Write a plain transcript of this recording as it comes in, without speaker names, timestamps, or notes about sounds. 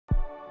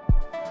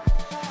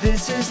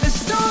This is the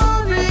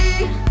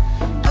story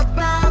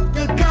about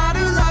the God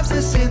who loves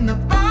us in the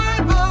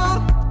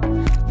Bible.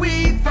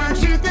 We find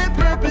truth and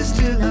purpose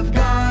to love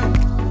God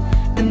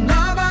and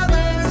love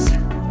others.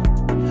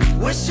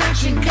 We're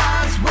searching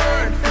God's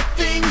word for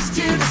things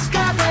to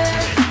discover.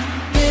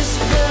 This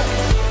book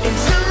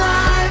is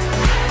alive,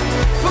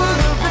 full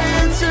of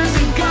answers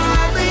and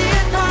godly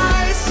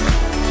advice.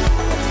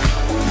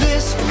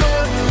 This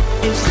book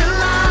is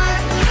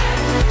alive.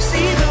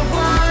 See the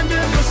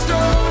wonderful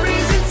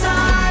stories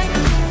inside.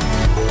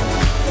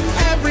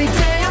 Every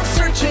day I'm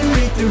searching,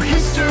 read through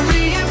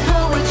history and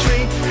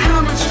poetry.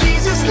 How much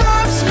Jesus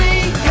loves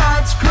me.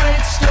 God's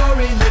great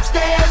story lives.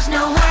 There's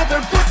no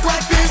other book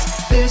like this.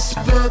 This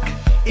book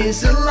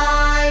is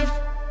alive.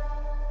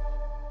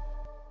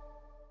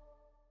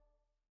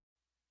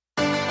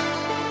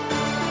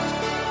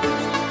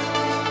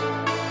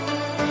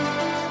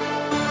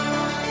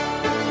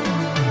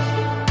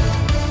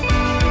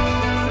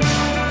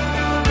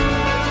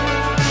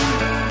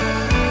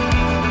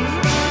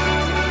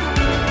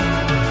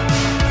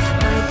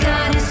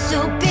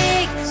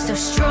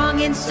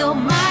 So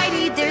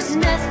mighty, there's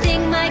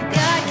nothing my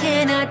God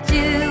cannot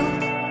do.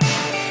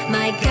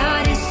 My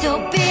God is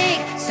so big,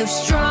 so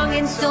strong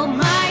and so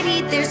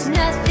mighty, there's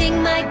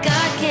nothing my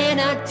God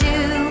cannot do.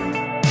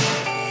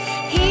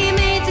 He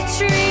made the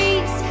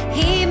trees,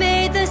 He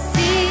made the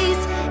seas,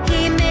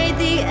 He made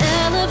the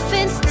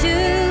elephants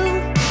too.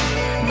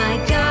 My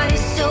God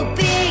is so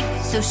big,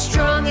 so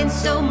strong and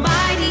so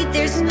mighty,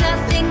 there's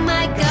nothing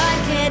my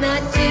God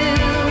cannot do.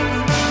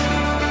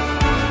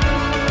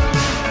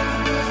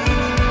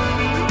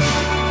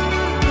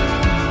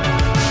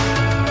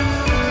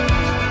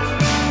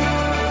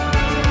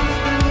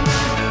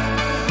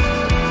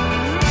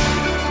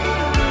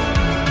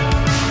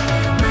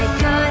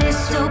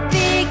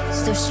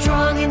 So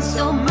strong and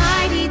so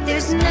mighty,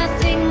 there's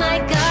nothing my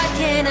God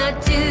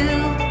cannot do.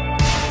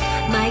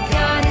 My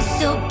God is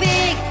so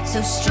big,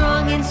 so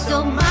strong and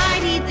so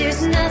mighty,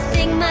 there's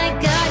nothing my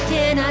God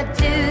cannot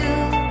do.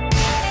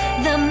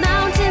 The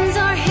mountains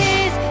are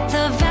His,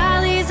 the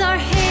valleys are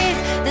His,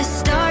 the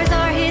stars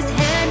are His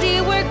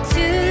handiwork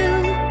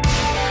too.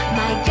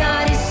 My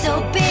God is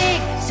so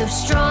big, so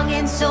strong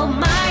and so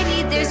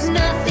mighty, there's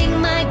nothing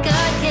my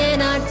God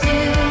cannot do.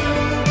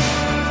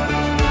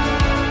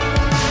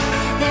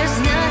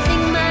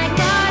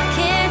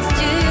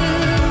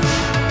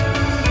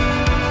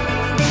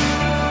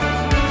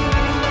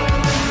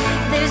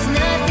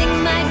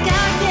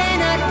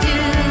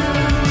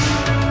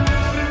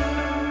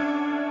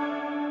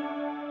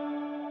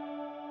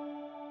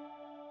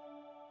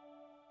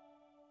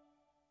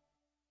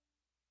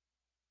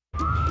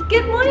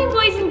 Good morning,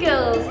 boys and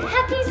girls.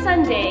 Happy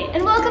Sunday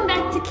and welcome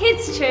back to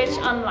Kids Church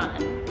Online.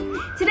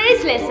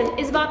 Today's lesson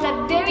is about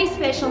that very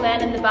special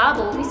man in the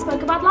Bible we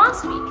spoke about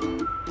last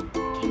week.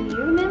 Can you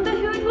remember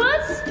who it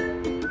was?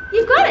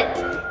 You got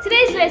it!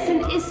 Today's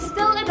lesson is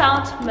still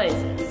about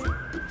Moses.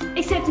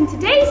 Except in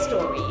today's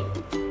story,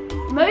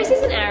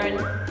 Moses and Aaron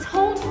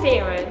told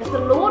Pharaoh that the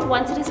Lord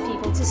wanted his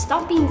people to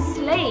stop being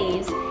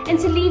slaves and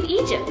to leave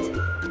Egypt.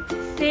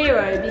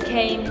 Pharaoh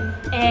became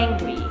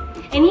angry,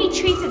 and he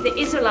treated the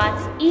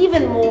Israelites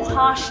even more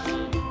harshly.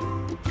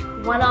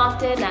 One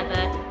after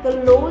another,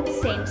 the Lord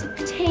sent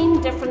 10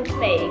 different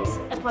plagues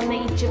upon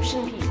the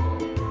Egyptian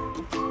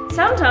people.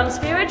 Sometimes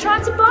Pharaoh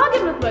tried to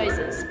bargain with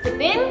Moses, but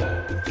then,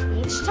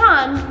 each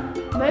time,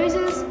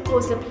 Moses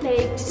caused the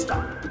plague to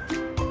stop.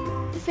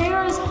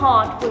 Pharaoh's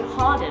heart would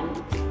harden,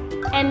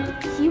 and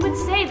he would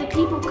say the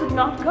people could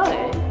not go.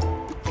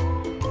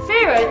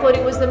 Pharaoh thought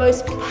he was the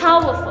most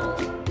powerful,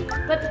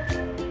 but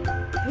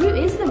who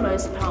is the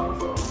most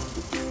powerful?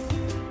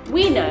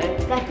 We know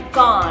that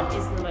God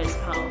is the most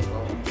powerful.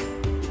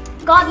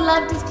 God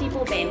loved His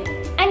people then,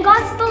 and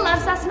God still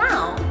loves us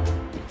now.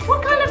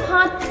 What kind of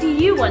heart do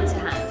you want to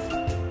have?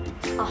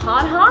 A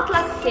hard heart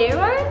like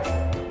Pharaoh?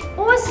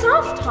 Or a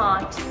soft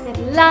heart that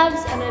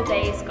loves and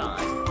obeys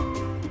God?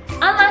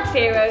 Unlike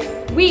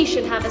Pharaoh, we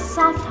should have a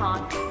soft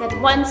heart that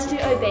wants to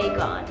obey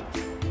God.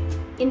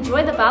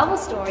 Enjoy the Bible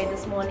story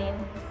this morning.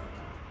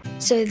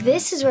 So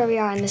this is where we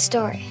are in the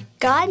story.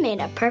 God made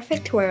a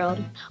perfect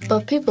world,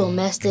 but people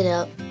messed it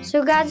up.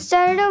 So God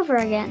started over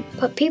again,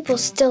 but people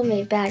still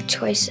made bad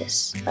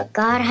choices. But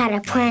God had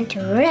a plan to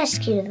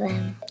rescue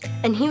them.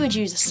 And He would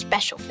use a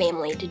special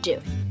family to do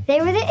it. They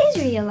were the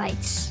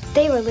Israelites.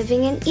 They were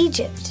living in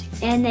Egypt,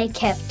 and they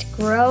kept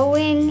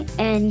growing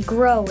and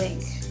growing.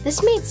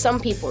 This made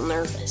some people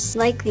nervous.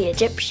 Like the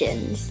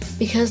Egyptians.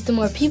 Because the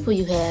more people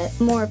you had,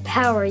 the more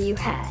power you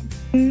had.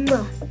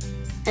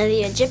 And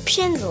the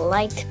Egyptians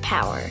liked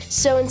power.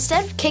 So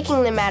instead of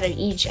kicking them out of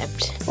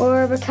Egypt,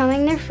 or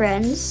becoming their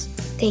friends,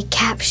 they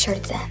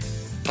captured them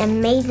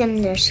and made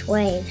them their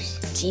slaves.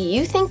 Do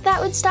you think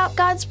that would stop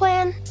God's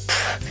plan?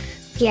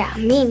 Yeah,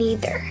 me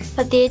neither.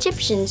 But the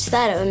Egyptians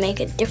thought it would make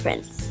a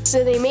difference.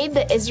 So they made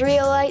the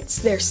Israelites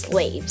their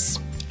slaves.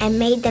 And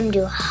made them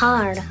do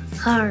hard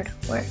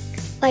work.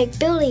 Like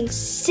building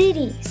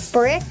cities.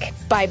 Brick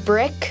by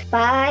brick.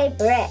 By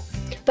brick.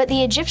 But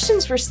the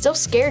Egyptians were still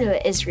scared of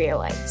the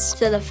Israelites.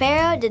 So the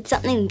Pharaoh did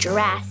something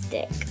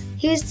drastic.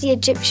 He was the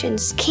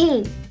Egyptians'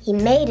 king. He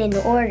made an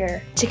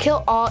order To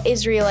kill all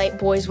Israelite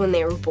boys when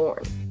they were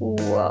born.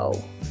 Whoa.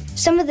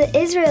 Some of the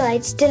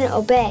Israelites didn't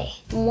obey.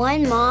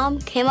 One mom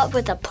came up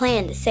with a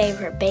plan to save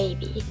her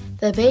baby.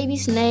 The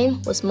baby's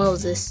name was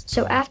Moses.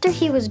 So after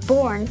he was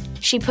born,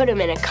 She put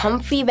him in a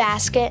comfy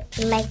basket.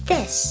 like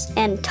this,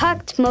 and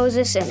tucked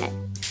Moses in it.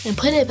 And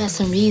put it by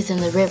some reeds in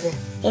the river.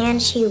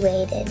 And she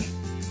waited.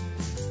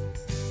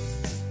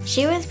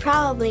 She was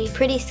probably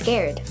pretty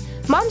scared.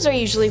 Moms are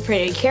usually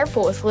pretty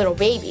careful with little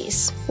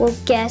babies. Well,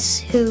 guess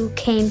who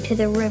came to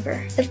the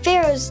river? The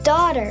Pharaoh's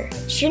daughter.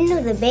 She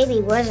knew the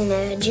baby wasn't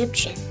an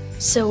Egyptian,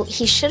 So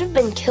he should have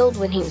been killed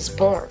when he was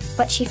born.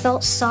 but she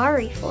felt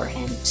sorry for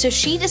him. So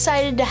she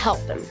decided to help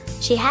him.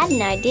 She had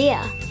an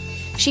idea.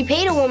 She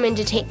paid a woman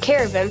to take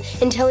care of him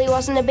until he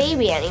wasn't a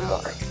baby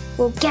anymore.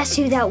 Well, guess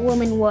who that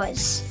woman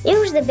was? It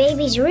was the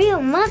baby's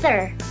real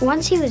mother.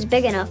 Once he was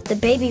big enough, the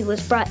baby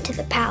was brought to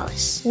the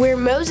palace. Where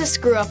Moses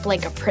grew up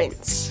like a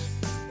prince.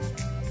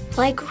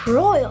 Like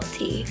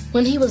royalty.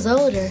 When he was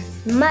older,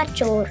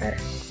 Much older.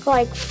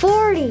 Like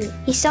 40.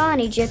 He saw an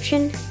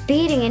Egyptian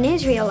beating an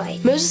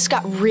Israelite. Moses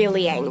got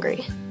really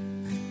angry.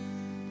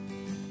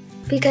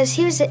 Because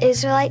he was an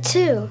Israelite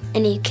too.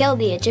 And he killed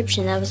the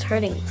Egyptian that was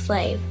hurting the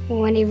slave.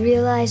 When he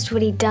realized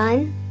what he'd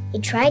done, he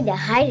tried to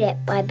hide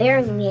it by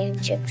burying the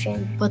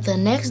Egyptian. but the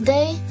next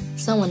day,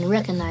 someone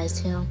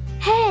recognized him.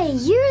 Hey,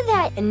 you're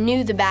that. And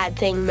knew the bad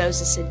thing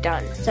Moses had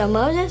done. So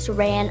Moses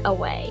ran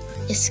away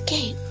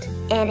Escaped.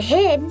 and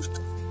hid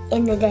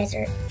in the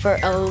desert. For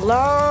a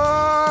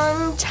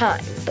long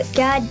time. But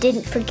God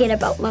didn't forget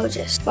about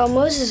Moses. While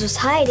Moses was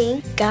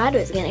hiding, God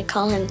was going to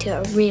call him to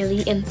a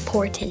really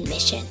important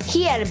mission.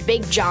 He had a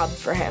big job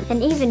for him.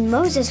 And even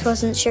Moses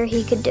wasn't sure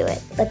he could do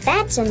it. But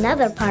that's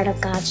another part of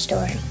God's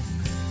story.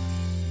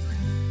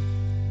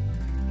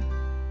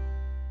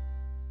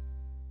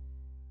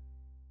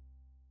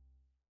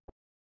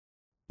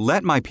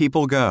 Let my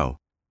people go.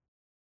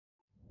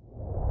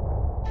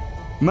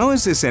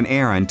 Moses and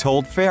Aaron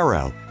told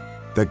Pharaoh,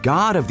 "The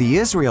God of the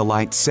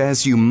Israelites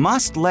says you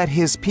must let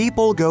his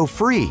people go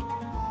free.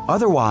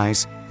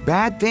 Otherwise,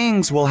 bad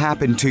things will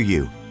happen to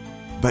you."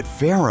 But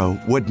Pharaoh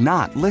would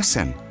not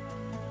listen.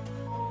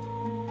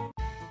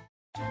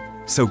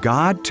 So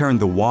God turned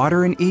the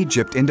water in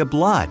Egypt into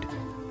blood.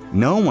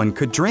 No one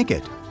could drink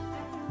it.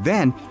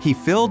 Then he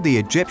filled the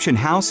Egyptian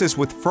houses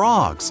with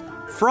frogs.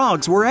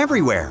 Frogs were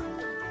everywhere.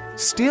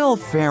 Still,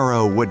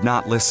 Pharaoh would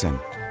not listen.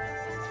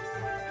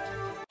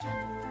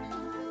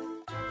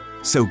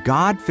 So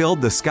God filled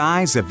the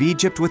skies of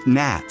Egypt with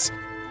gnats.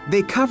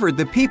 They covered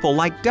the people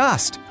like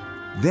dust.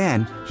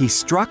 Then he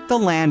struck the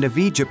land of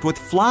Egypt with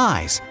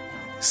flies.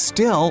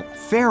 Still,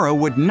 Pharaoh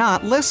would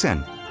not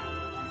listen.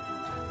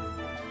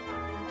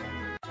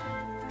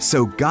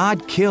 So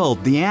God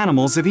killed the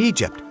animals of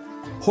Egypt: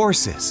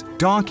 horses,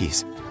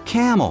 donkeys,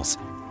 camels,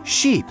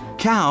 sheep,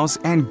 cows,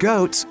 and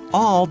goats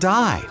all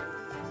died.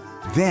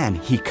 Then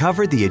he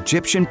covered the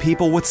Egyptian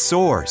people with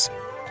sores.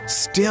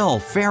 Still,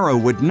 Pharaoh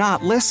would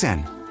not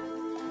listen.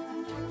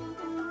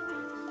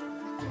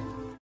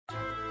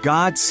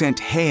 God sent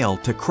hail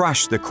to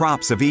crush the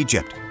crops of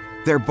Egypt.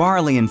 Their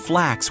barley and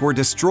flax were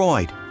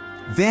destroyed.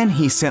 Then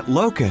he sent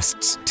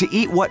locusts to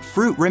eat what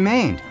fruit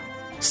remained.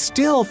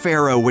 Still,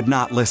 Pharaoh would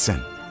not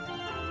listen.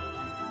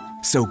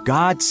 So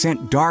God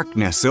sent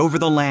darkness over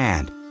the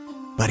land.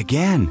 But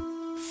again,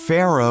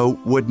 Pharaoh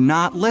would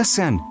not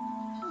listen.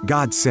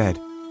 God said,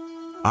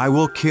 "I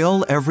will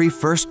kill every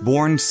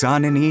firstborn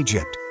son in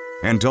Egypt,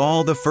 and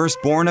all the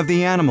firstborn of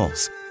the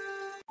animals.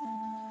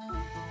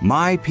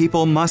 My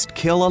people must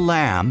kill a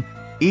lamb,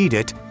 eat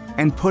it,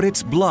 and put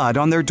its blood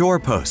on their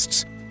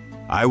doorposts.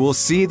 I will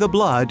see the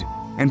blood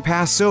and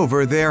pass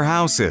over their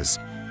houses.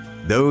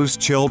 Those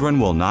children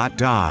will not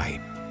die.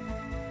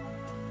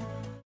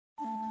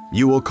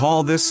 You will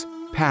call this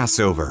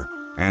Passover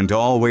and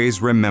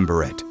always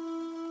remember it."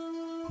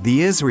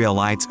 The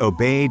Israelites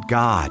obeyed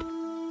God,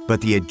 but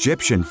the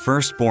Egyptian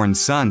firstborn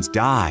sons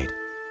died,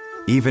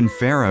 even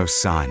Pharaoh's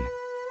son.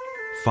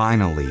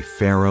 Finally,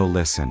 Pharaoh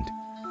listened.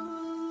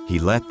 He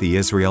let the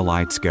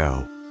Israelites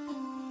go.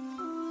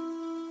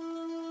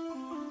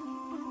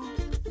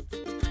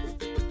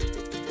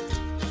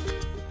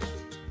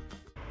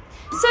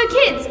 So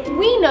kids,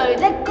 we know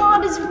that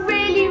God is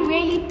really,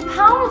 really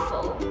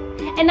powerful.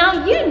 And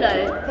now you know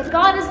that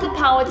God has the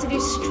power to do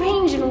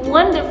strange and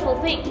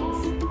wonderful things.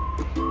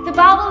 The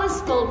Bible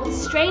is filled with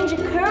strange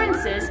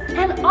occurrences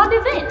and odd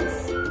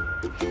events.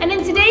 And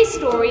in today's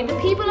story, the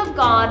people of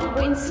God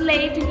were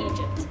enslaved in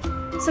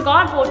Egypt. So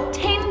God brought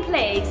 10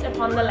 plagues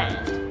upon the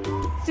land.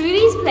 Through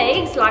these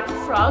plagues, like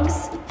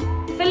frogs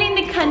filling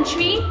the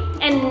country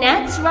and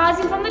gnats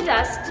rising from the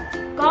dust,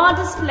 God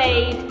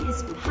displayed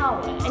his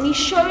power and he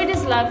showed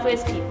his love for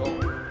his people.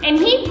 And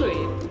he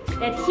proved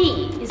that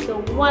he is the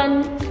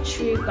one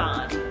true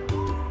God.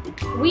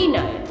 We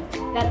know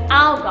that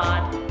our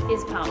God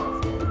is powerful.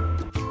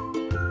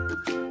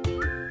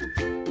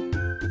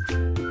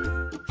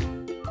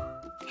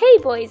 Hey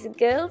boys and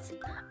girls,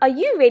 Are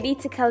you ready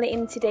to color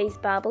in today's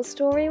Bible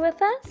story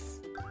with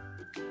us?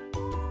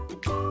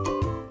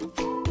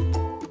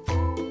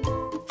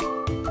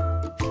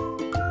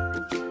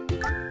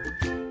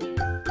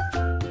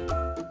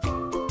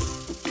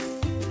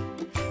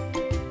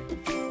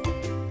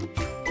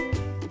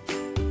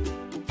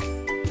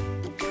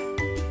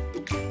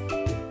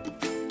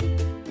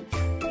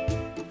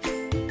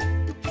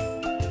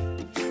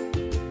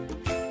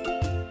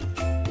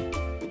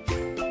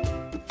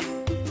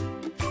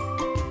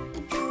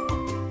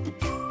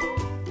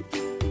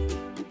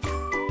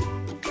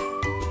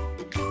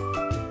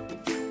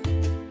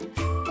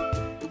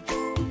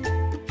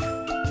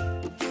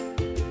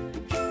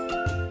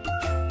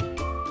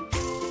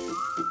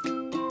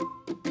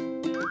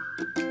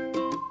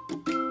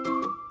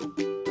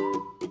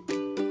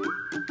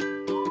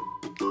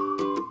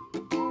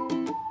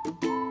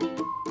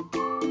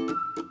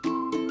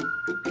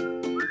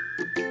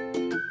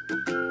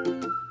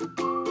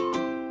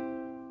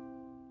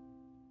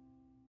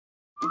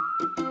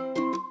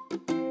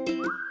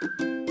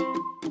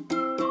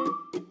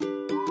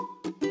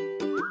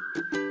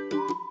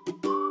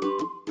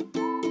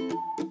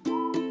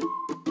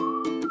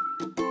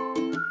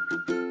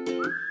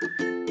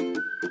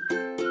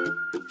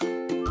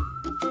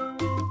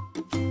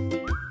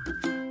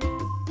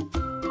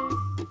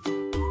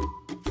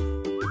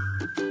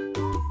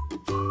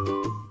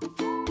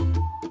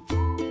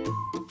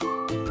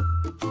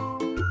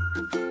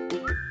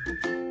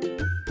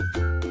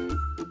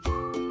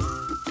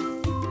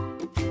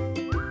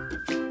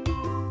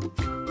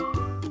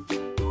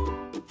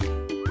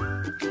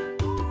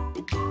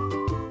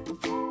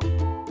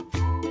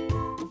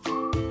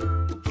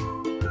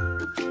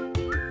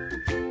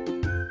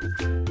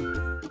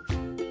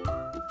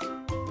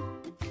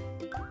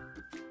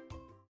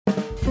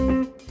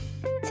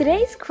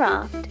 Today's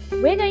craft,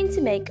 we're going to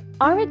make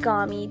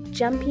origami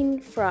jumping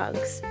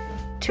frogs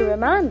to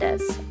remind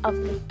us of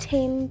the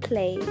 10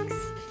 plagues.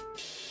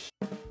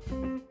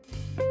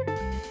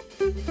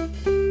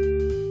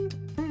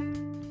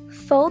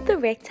 Fold the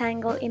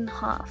rectangle in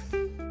half,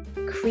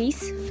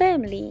 crease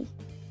firmly,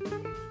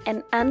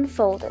 and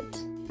unfold it.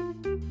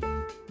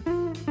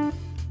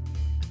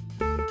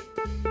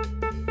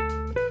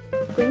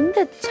 Bring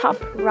the top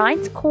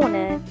right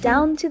corner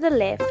down to the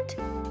left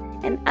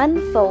and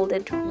unfold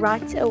it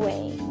right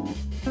away.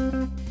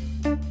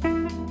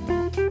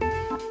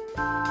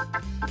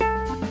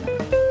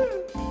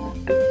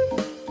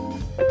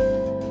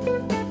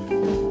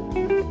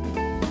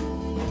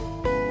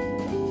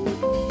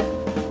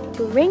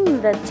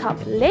 Bring the top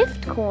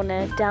left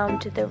corner down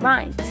to the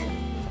right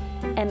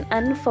and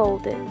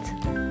unfold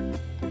it.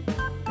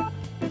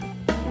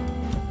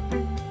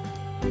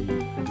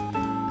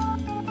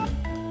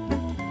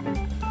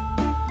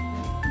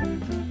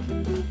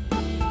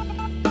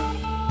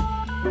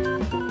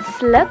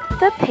 Flip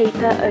the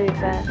paper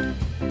over.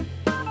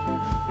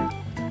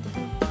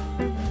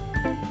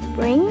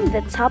 Bring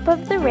the top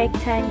of the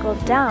rectangle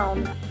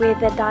down where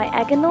the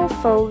diagonal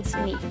folds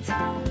meet.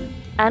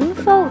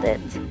 Unfold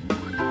it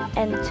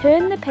and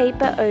turn the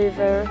paper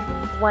over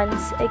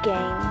once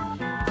again.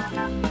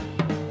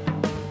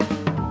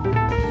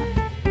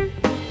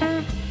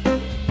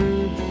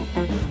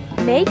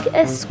 Make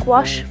a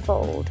squash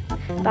fold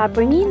by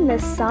bringing the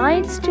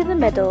sides to the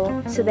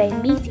middle so they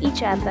meet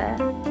each other.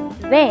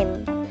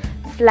 Then,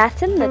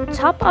 flatten the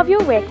top of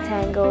your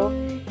rectangle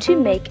to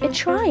make a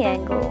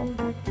triangle.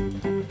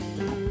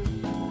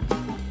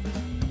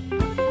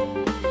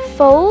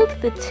 Fold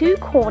the two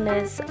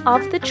corners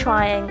of the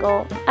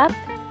triangle up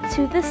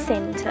to the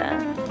center.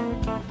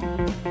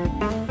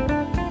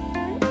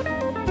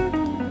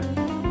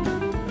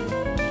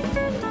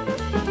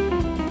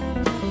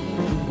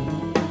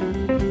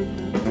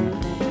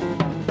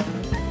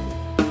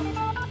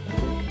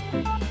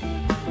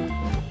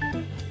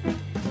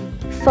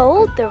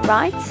 Fold the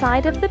right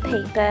side of the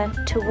paper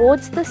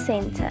towards the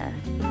center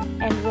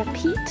and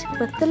repeat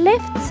with the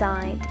left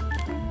side.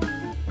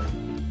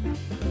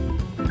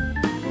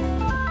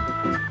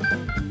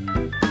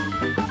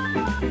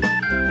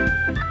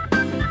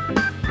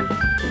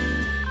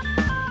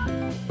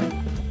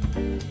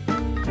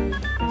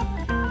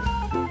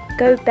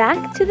 Go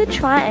back to the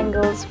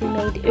triangles we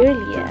made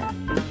earlier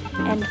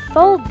and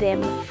fold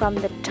them from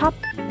the top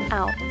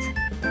out.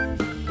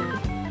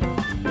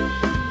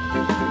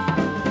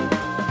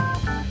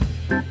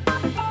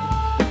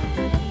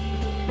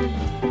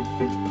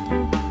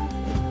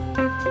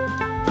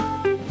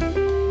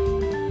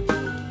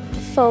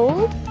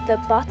 Fold the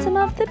bottom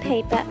of the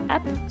paper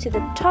up to the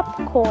top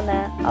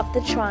corner of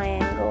the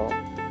triangle.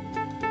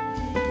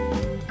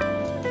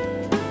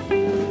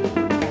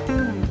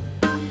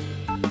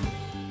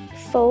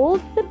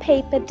 Fold the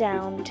paper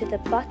down to the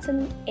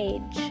bottom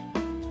edge.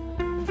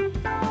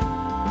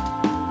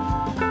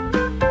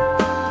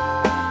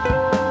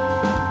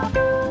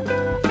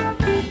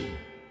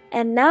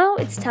 And now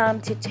it's time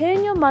to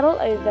turn your model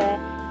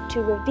over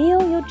to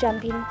reveal your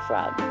jumping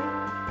frog.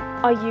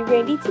 Are you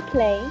ready to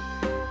play?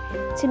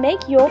 To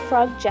make your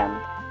frog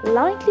jump,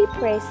 lightly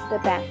press the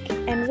back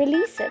and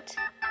release it.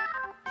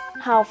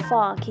 How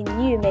far can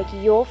you make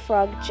your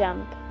frog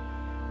jump?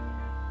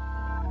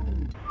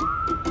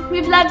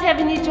 We've loved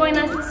having you join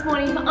us this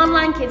morning for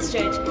Online Kids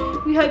Church.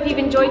 We hope you've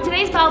enjoyed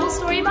today's Bible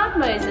story about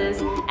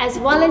Moses, as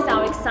well as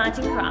our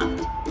exciting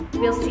craft.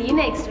 We'll see you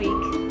next week.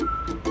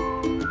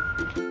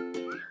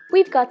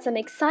 We've got some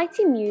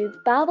exciting new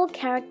Bible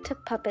character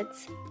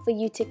puppets for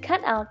you to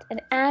cut out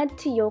and add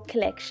to your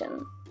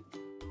collection.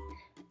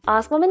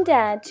 Ask Mom and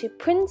Dad to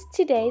print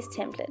today's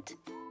template,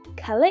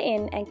 color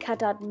in and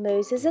cut out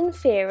Moses and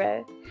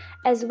Pharaoh,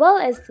 as well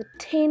as the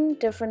 10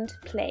 different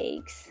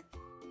plagues.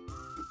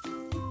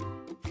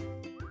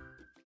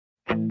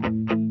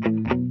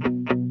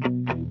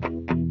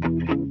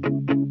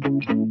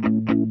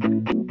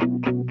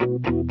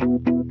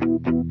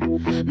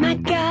 My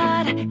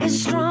God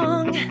is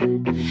strong.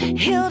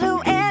 He'll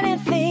do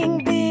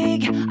anything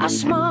big or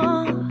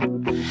small.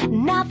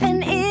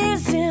 Nothing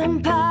is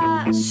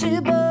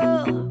impossible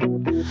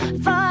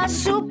for a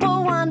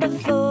super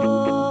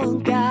wonderful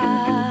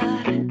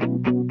God.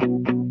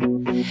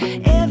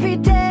 Every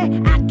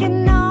day I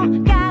can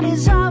know God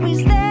is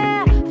always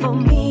there for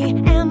me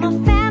and my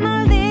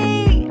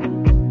family.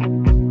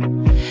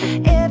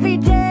 Every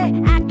day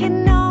I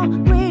can know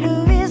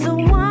greater is the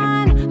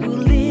one who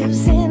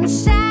lives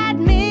inside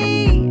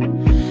me.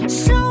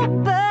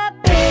 Super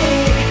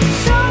big,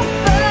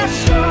 super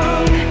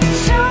strong,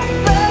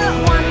 super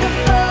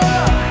wonderful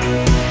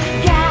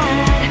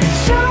God.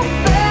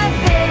 Super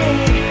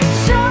big,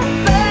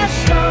 super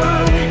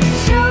strong,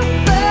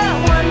 super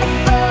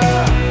wonderful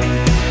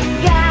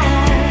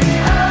God.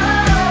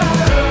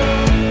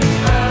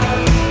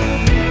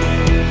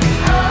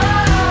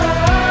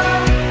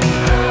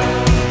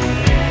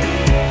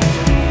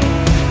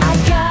 Our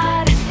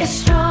God is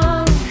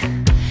strong.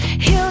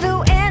 He'll do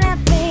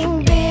anything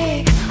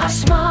big or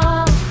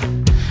small.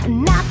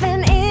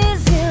 Nothing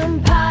is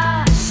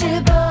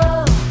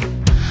impossible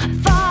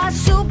for a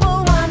super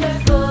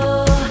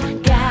wonderful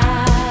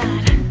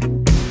God.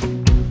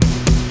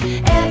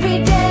 Every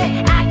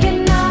day I can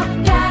know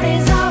God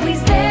is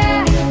always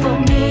there for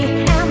me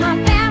and my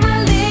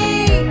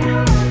family.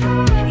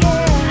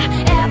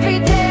 Yeah, every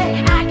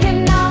day I can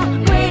know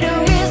greater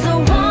is the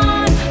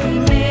one who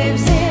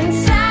lives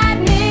inside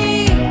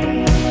me.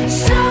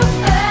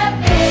 Super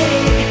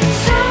big,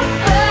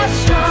 super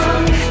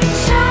strong,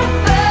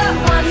 super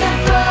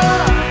wonderful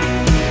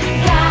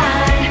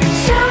God.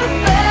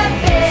 Super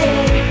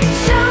big,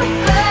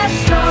 super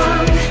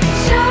strong,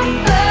 super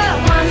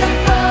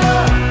wonderful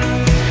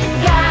God.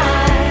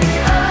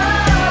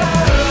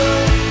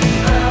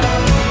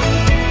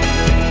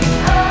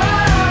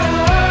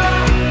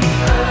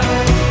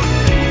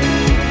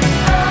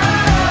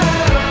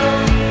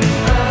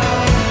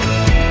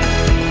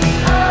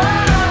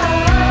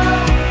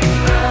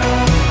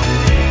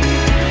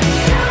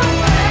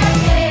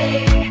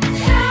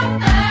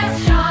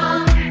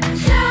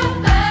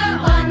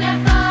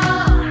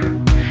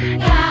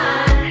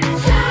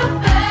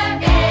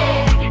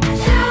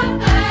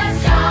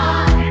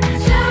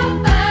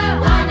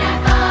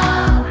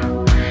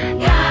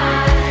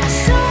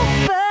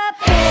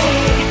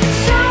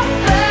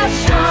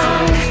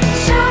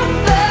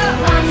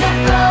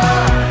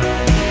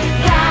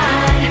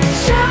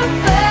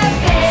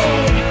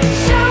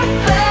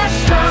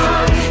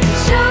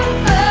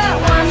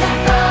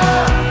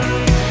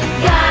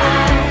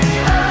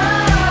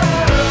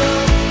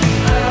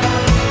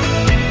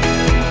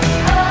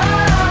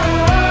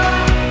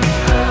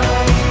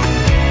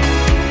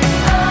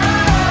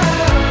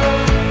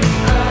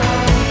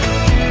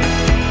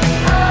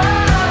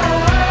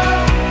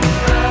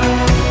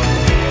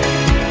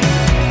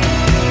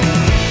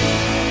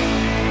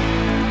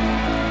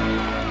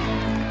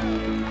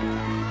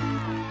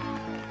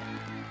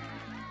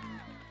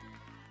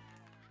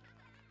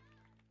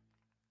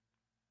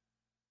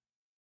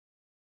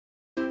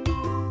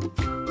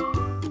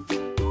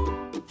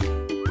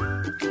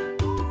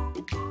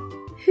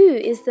 Who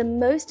is the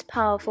most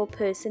powerful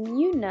person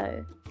you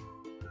know?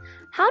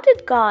 How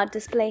did God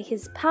display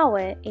His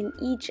power in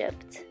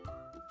Egypt?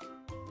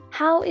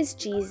 How is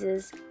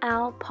Jesus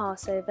our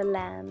Passover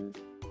lamb?